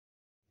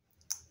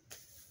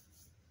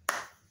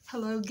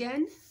Hello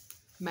again.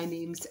 My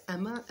name's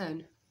Emma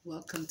and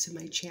welcome to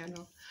my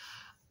channel.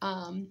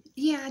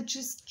 Yeah,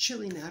 just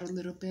chilling out a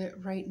little bit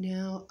right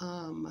now.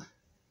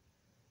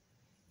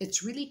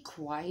 It's really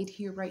quiet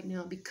here right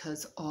now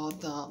because all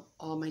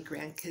my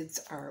grandkids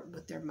are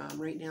with their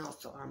mom right now,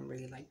 so I'm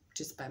really like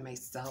just by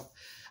myself.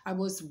 I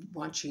was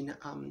watching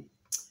uh,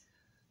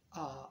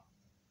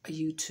 a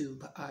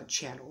YouTube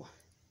channel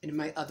in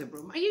my other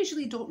room. I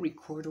usually don't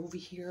record over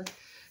here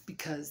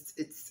because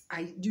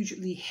I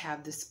usually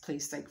have this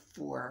place like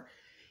for,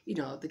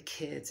 the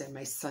kids, and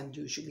my son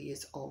usually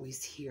is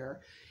always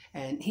here,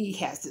 and he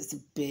has this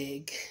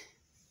big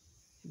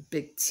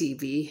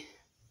TV.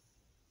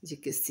 As you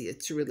can see,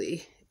 it's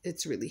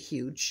really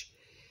huge.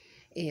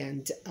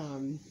 And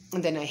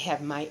then I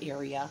have my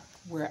area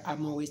where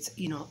I'm always,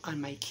 on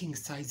my king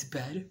size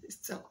bed.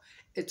 So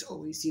it's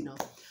always,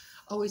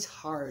 always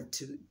hard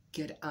to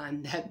get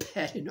on that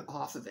bed and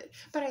off of it.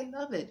 But I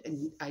love it.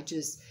 And I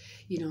just,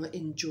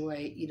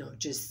 enjoy,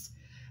 just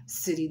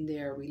sitting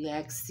there,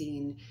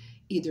 relaxing,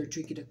 either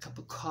drinking a cup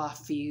of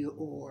coffee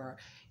or,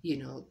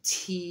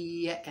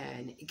 tea,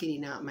 and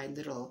getting out my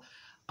little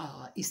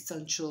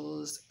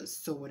essentials.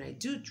 So when I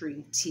do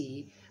drink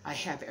tea, I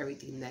have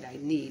everything that I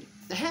need.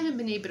 I haven't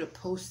been able to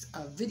post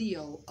a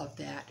video of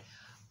that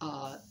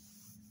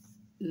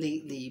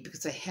lately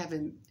because I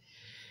haven't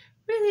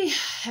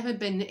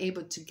been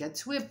able to get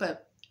to it,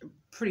 but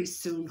pretty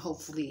soon,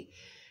 hopefully,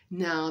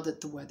 now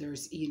that the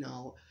weather's,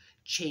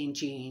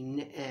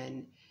 changing,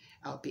 and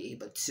I'll be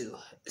able to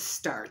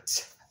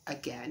start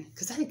again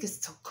because I think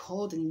it's so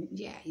cold, and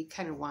yeah, you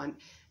kind of want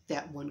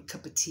that one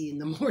cup of tea in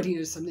the morning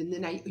or something.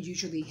 Then I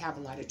usually have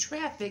a lot of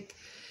traffic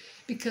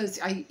because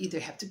I either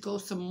have to go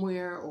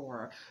somewhere,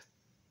 or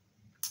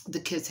the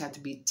kids have to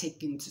be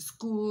taken to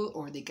school,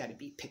 or they got to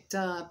be picked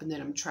up, and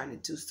then I'm trying to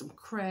do some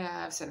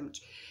crafts, and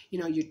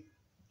you're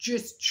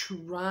just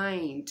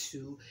trying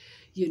to,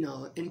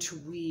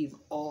 interweave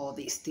all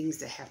these things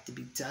that have to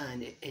be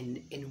done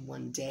in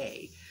one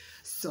day.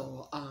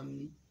 So,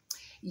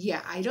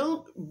 yeah, I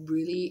don't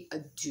really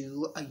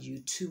do a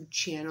YouTube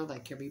channel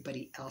like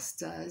everybody else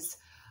does.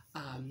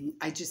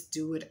 I just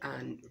do it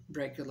on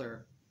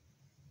regular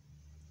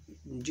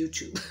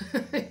YouTube.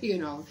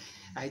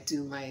 I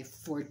do my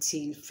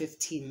 14,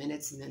 15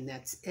 minutes, and then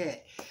that's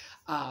it.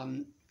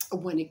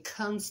 When it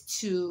comes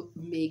to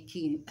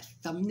making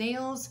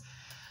thumbnails,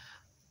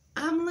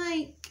 I'm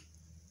like,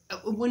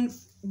 when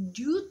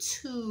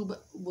YouTube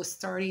was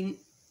starting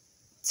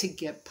to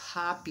get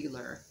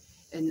popular,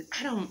 and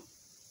I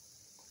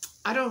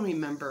don't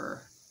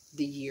remember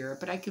the year,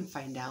 but I can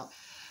find out.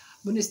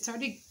 When it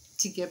started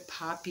to get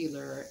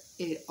popular,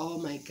 oh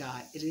my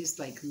God, it is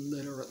like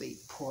literally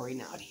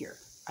pouring out here.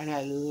 And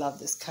I love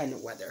this kind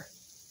of weather.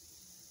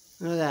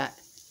 Look at that.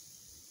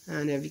 I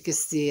don't know if you can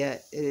see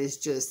it. It is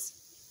just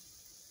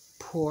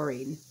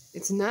pouring.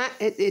 It's not,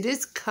 it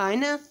is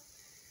kind of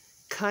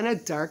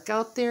dark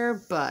out there,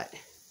 but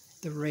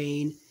the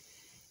rain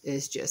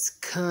is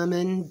just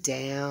coming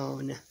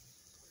down.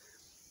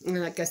 And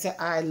like I said,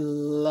 I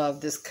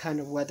love this kind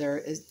of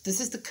weather.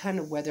 This is the kind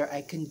of weather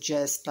I can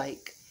just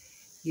like,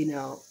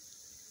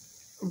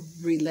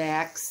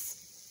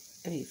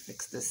 relax. Let me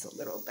fix this a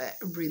little bit.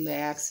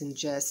 Relax and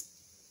just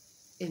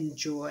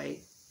enjoy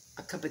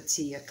a cup of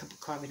tea, a cup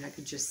of coffee, and I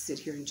could just sit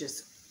here and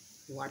just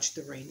watch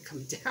the rain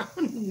come down.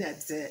 And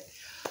that's it.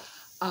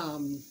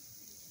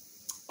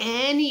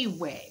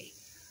 Anyway,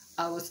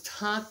 I was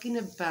talking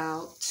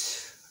about,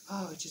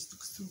 it just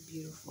looks so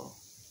beautiful.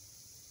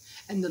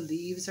 And the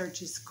leaves are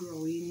just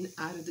growing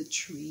out of the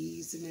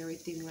trees and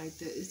everything like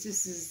that.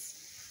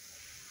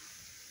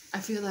 I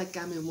feel like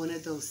I'm in one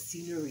of those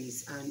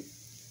sceneries on,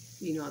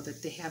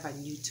 that they have on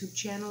YouTube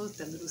channels,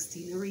 that little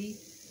scenery.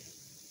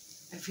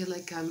 I feel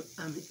like I'm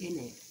in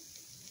it.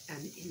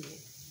 I'm in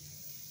it.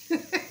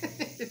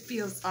 It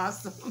feels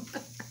awesome.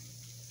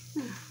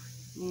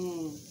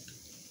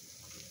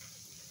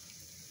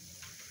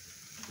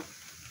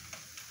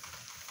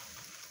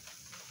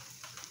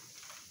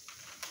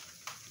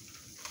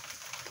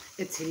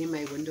 It's hitting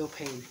my window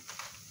pane.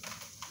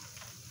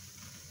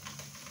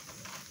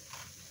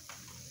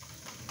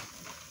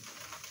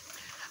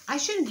 I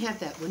shouldn't have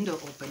that window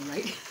open,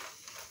 right?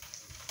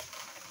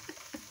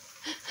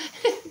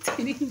 It's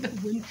hitting the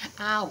window.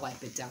 I'll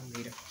wipe it down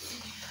later.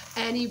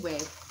 Anyway,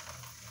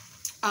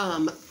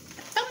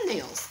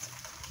 thumbnails.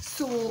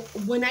 So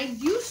when I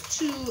used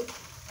to,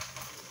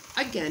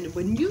 again,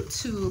 when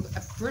YouTube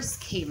first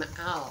came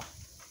out,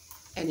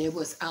 and it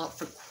was out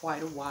for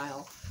quite a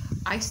while,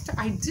 I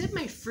did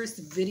my first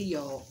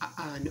video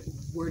on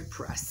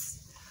WordPress.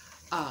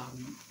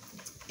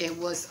 It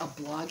was a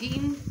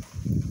blogging,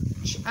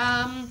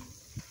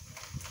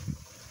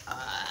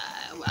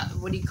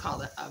 what do you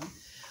call it?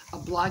 A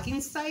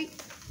blogging site.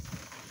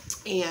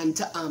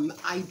 And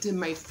I did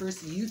my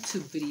first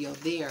YouTube video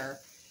there,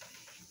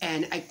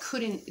 and I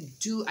couldn't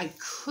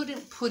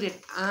put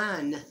it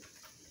on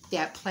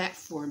that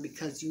platform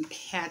because you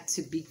had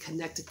to be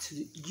connected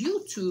to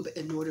YouTube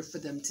in order for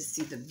them to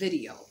see the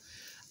video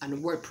on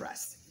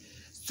WordPress.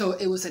 So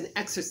it was an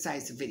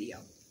exercise video.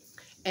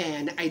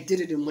 And I did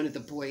it in one of the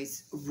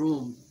boys'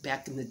 room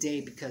back in the day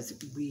because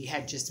we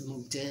had just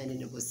moved in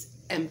and it was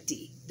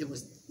empty. There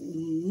was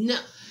no.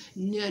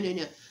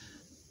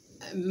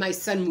 My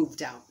son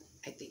moved out,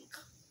 I think.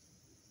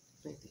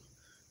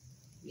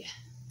 Yeah,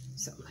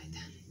 something like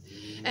that.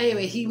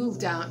 Anyway, he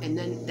moved out, and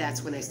then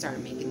that's when I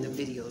started making the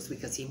videos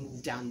because he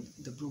moved down.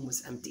 The room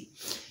was empty.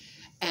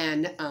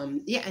 And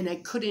yeah, and I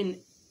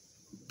couldn't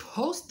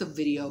post the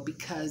video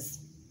because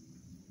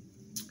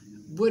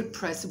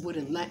WordPress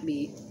wouldn't let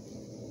me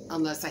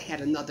unless I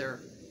had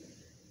another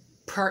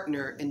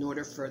partner in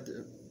order for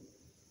the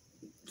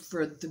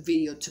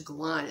video to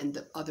go on, and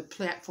the other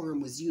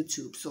platform was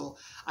YouTube. So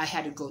I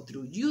had to go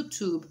through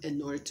YouTube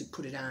in order to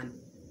put it on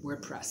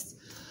WordPress.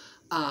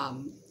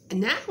 And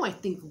now I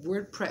think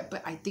WordPress,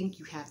 but I think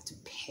you have to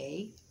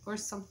pay or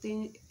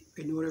something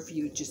in order for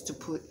you just to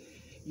put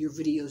your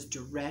videos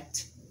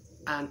direct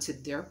onto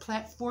their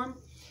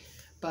platform.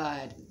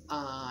 But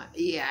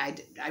yeah,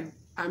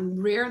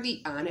 I'm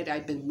rarely on it.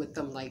 I've been with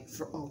them like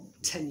for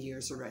 10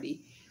 years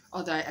already.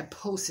 Although I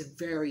post it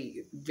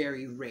very,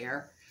 very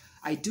rare.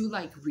 I do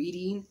like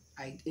reading.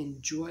 I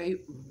enjoy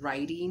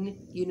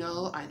writing, you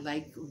know. I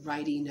like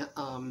writing,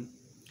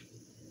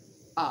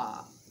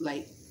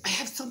 like, I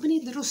have so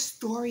many little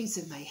stories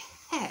in my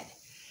head.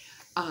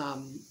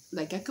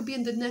 Like I could be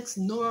in the next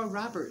Nora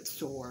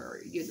Roberts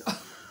or, you know,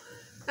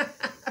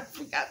 I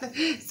forgot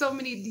so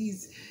many of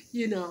these,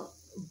 you know,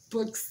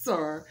 books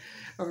or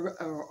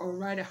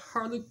write a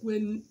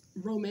Harlequin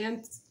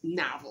romance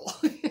novel.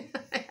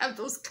 I have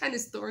those kind of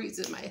stories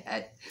in my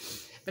head,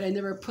 but I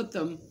never put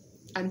them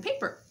on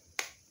paper.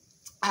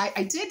 I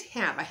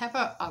have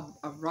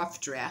a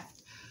rough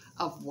draft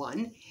of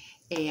one,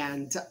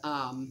 and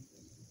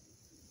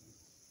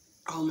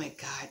oh my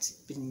God, it's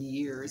been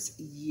years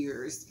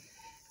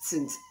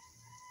since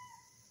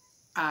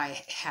I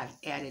have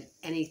added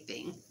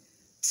anything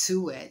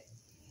to it.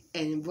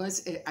 And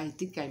I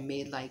think I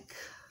made like,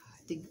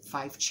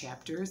 5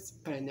 chapters,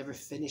 but I never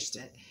finished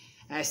it.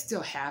 And I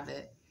still have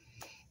it.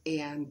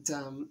 And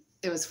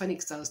it was funny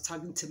because I was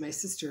talking to my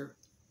sister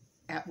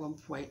at one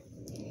point,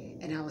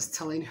 and I was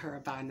telling her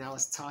about it, and I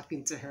was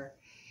talking to her,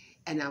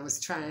 and I was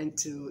trying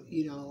to,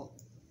 you know,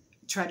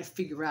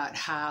 figure out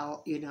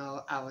how, you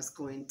know, I was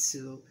going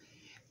to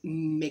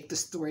make the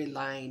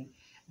storyline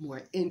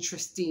more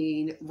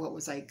interesting. What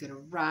was I going to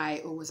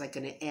write? What was I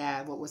going to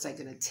add? What was I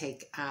going to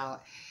take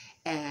out?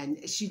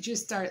 And she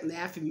just started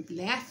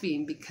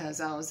laughing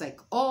because I was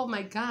like, oh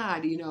my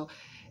God, you know,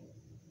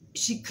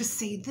 she could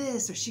say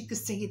this or she could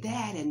say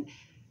that, and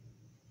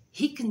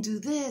he can do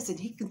this and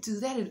he can do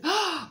that, and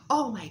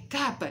oh my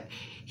God, but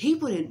he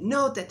wouldn't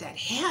know that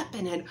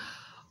happened, and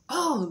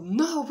oh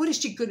no, what is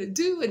she gonna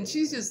do? And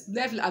she's just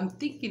laughing. I'm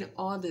thinking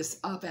all this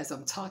up as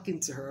I'm talking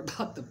to her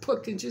about the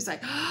book, and she's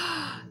like,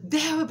 how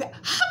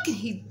can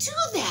he do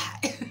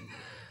that?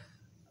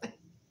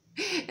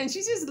 And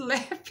she's just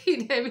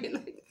laughing at me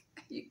like,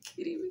 are you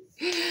kidding me?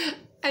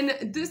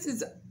 And this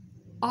is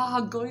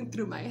all going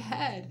through my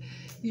head,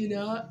 you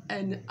know,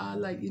 and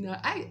like, you know,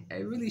 I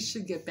really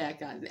should get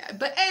back on that.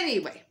 But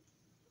anyway,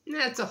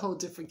 that's a whole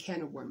different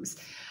can of worms.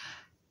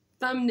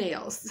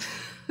 Thumbnails.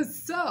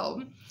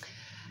 So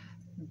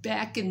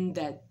back in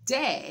that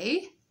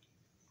day,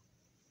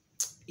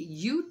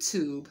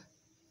 YouTube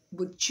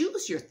would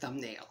choose your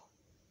thumbnail.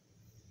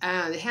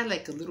 It had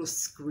like a little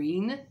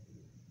screen.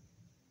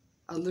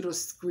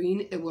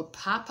 It would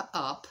pop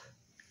up.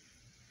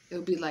 It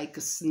would be like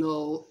a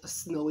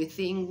snowy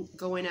thing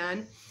going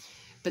on.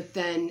 But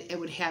then it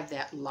would have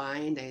that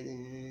line,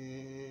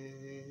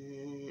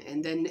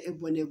 and then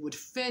when it would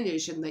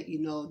finish and let you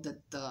know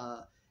that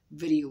the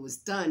video was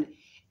done,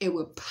 it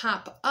would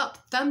pop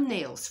up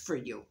thumbnails for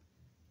you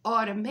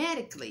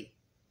automatically.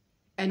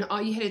 And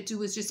all you had to do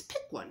was just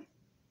pick one.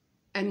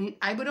 And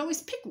I would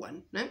always pick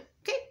one.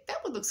 Okay,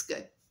 that one looks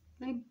good.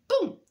 And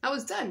boom, I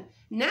was done.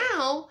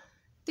 Now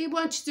they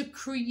want you to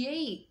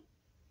create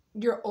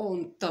your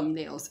own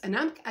thumbnails, and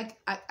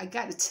I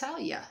got to tell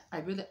you, I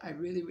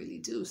really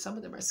do. Some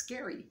of them are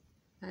scary.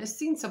 I've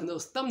seen some of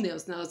those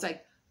thumbnails, and I was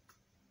like,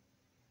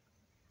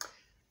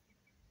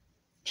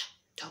 no,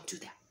 don't do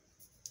that.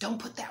 Don't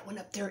put that one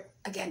up there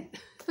again.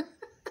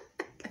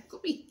 I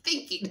could be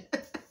thinking.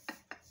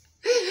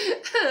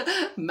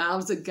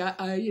 Mouths are got,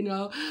 you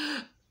know,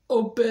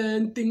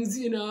 open things,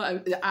 you know.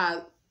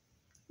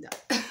 No.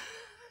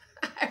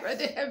 I'd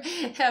rather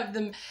have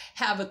them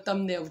have a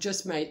thumbnail of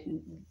just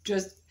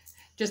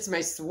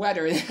my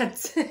sweater, and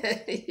that's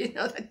it. You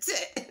know, that's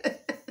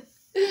it.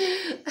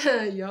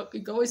 You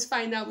can always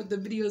find out what the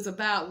video is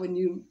about when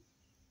you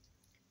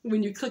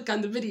click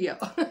on the video.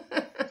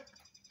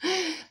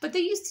 But they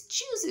used to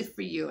choose it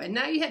for you, and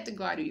now you have to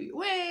go out of your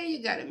way.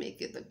 You got to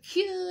make it look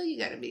cute. You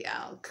got to be,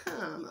 oh,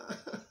 come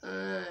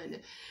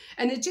on.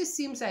 And it just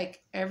seems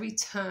like every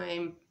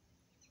time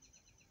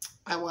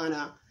I want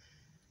to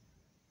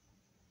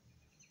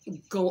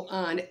go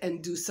on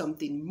and do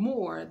something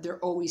more, they're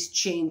always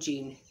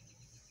changing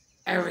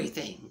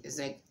everything. It's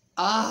like,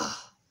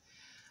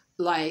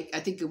 like, I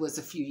think it was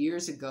a few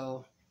years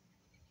ago.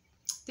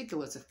 I think it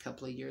was a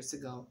couple of years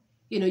ago.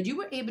 you know, you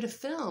were able to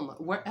film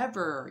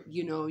wherever,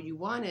 you know, you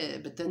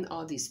wanted, but then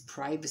all these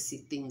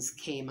privacy things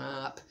came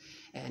up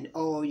and,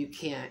 oh, you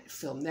can't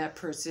film that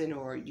person,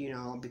 or, you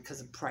know,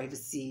 because of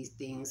privacy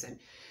things. And,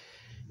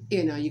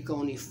 you know, you can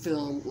only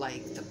film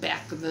like the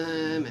back of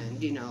them.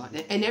 And, you know,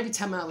 and every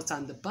time I was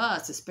on the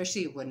bus,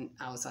 especially when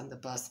I was on the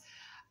bus,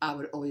 I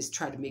would always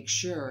try to make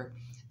sure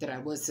that I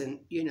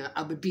wasn't, you know,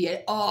 I would be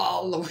at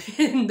all the way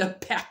in the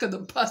back of the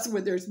bus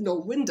where there's no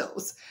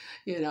windows,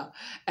 you know,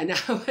 and I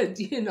would,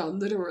 you know,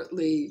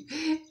 literally,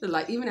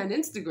 like even on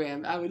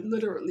Instagram, I would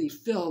literally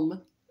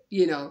film,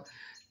 you know,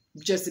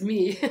 just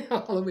me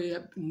all the way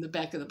up in the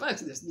back of the bus.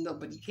 There's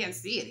nobody, can't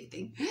see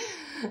anything.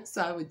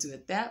 So I would do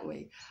it that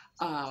way.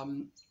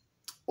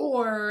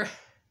 Or,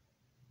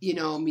 you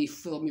know, me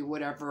filming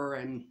whatever,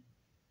 and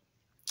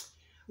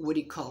what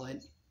do you call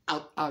it?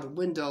 Out a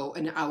window,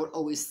 and I would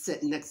always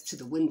sit next to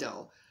the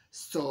window.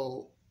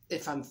 So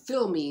if I'm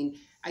filming,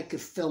 I could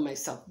film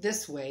myself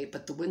this way,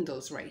 but the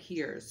window's right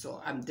here.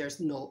 So there's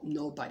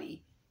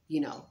nobody,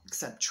 you know,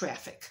 except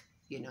traffic.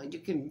 You know, you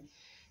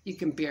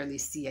can barely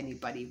see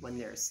anybody when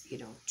there's, you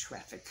know,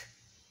 traffic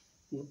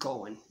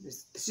going.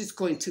 It's just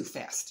going too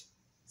fast,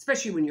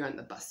 especially when you're on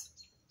the bus.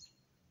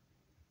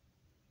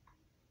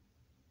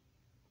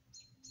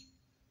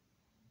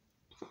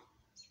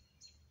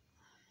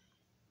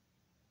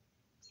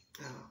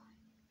 Oh,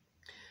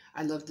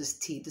 I love this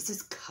tea. This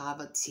is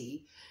kava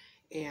tea,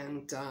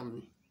 and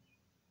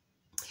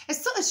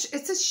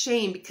it's a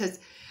shame because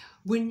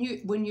when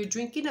you're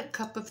drinking a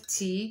cup of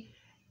tea,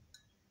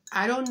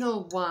 I don't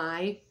know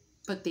why,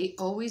 but they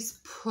always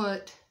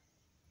put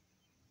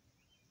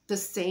the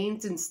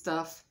stains and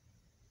stuff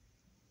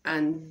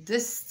on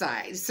this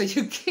side, so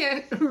you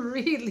can't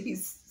really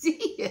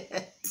see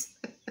it.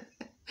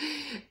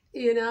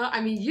 You know,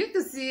 I mean, you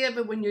can see it,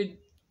 but when you're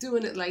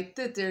doing it like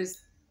that, there's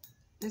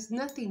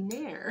nothing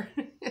there.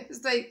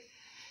 It's like,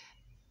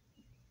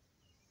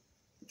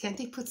 can't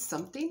they put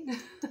something?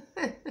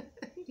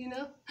 You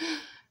know,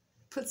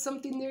 put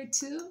something there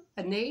too,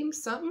 a name,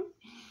 something.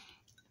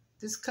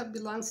 This cup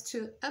belongs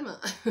to Emma.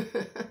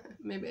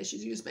 Maybe I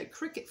should use my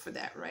Cricut for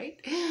that,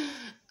 right?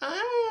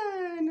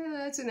 No,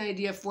 that's an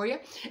idea for you.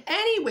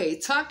 Anyway,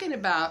 talking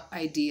about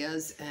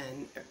ideas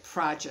and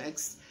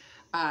projects,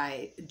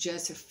 I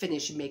just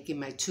finished making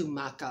my 2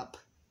 mock-up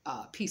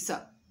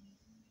Pizza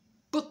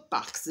book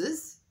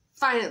boxes.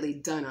 Finally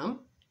done them.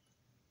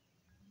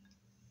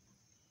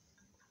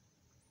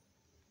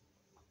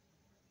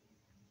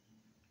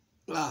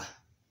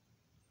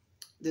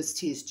 This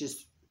tea is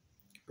just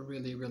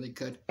really, really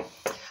good.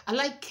 I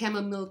like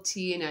chamomile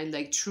tea, and I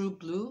like true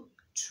blueberry.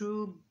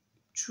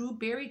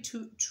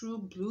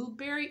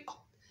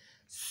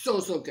 Oh,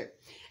 so good.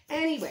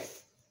 Anyway,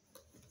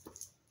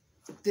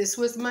 this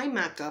was my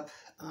mock-up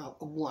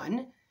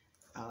one.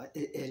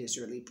 It is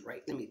really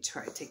bright. Let me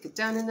try to take it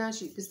down a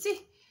notch. You can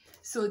see.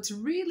 So it's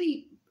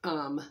really,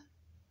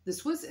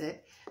 this was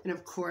it. And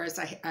of course,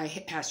 I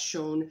have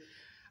shown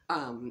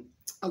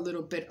a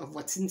little bit of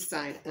what's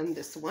inside on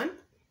this one.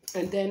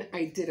 And then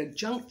I did a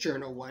junk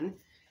journal one.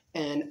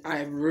 And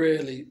I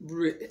really,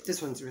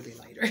 this one's really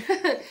lighter.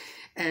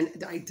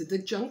 And I did the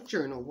junk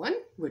journal one,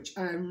 which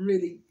I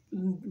really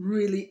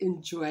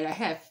enjoyed. I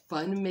had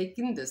fun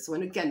making this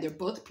one. Again, they're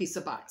both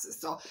pizza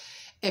boxes. So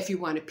if you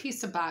want a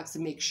pizza box,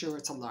 make sure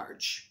it's a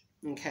large.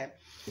 Okay.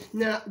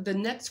 Now, the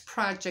next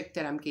project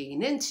that I'm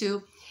getting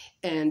into,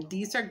 and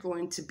these are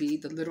going to be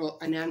the little,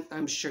 and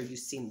I'm sure you've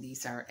seen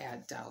these are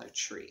at Dollar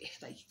Tree.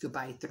 Like you could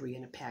buy 3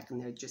 in a pack, and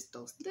they're just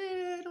those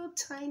little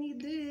tiny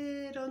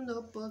little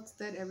notebooks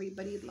that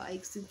everybody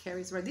likes and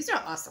carries around. These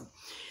are awesome.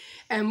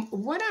 And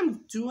what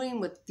I'm doing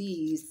with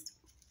these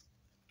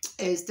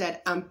is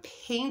that I'm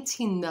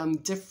painting them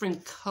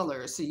different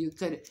colors. So you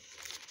could,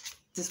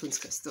 this one's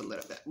just a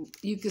little bit,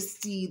 you could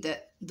see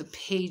that the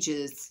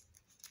pages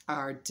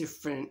are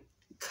different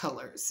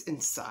colors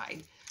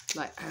inside.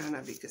 Like, I don't know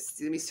if you can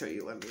see, let me show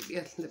you one maybe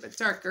a little bit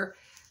darker.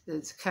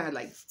 It's kind of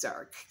like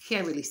dark.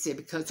 Can't really see it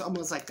because it's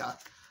almost like a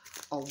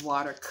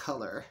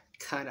watercolor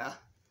kind of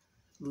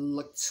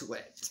look to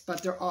it.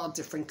 But they're all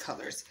different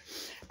colors.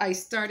 I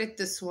started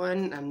this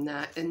one,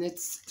 and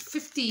it's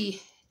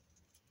 50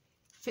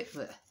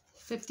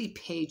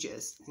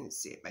 pages. Let's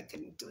see if I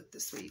can do it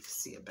this way, you can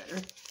see it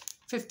better.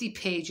 50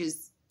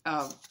 pages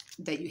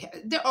that you have.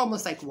 They're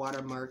almost like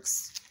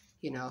watermarks,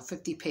 you know,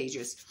 50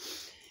 pages.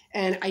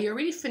 And I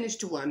already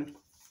finished one,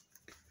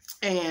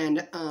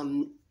 and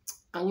I'm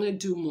going to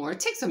do more.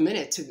 It takes a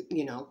minute to,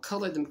 you know,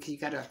 color them because you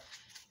got to,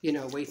 you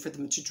know, wait for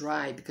them to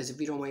dry, because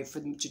if you don't wait for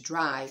them to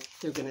dry,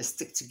 they're going to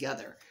stick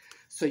together.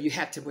 So you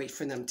have to wait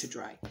for them to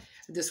dry.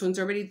 This one's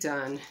already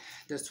done.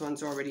 This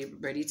one's already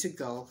ready to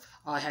go.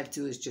 All I have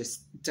to do is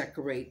just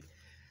decorate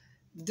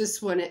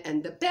this one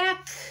in the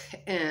back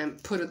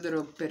and put a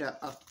little bit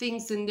of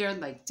things in there,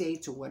 like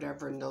dates or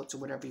whatever, notes or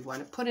whatever you want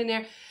to put in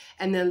there.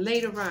 And then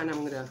later on, I'm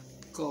going to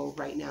go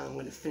right now. I'm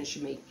going to finish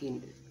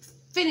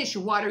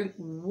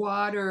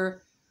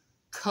watercolor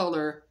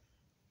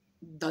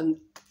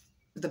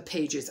the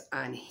pages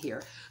on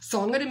here.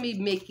 So I'm going to be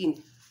making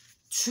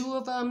two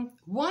of them.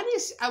 One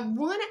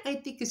I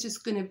think is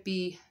just going to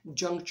be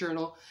junk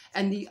journal,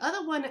 and the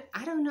other one,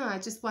 I don't know. I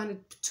just wanted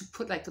to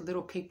put like a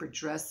little paper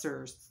dress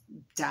or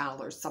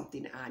doll or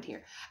something on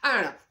here. I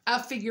don't know. I'll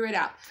figure it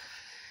out.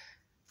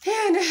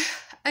 And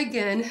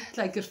again,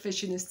 like a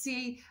fish in the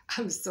sea,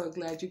 I'm so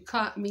glad you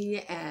caught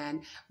me,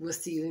 and we'll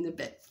see you in a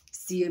bit.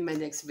 See you in my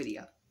next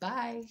video.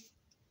 Bye.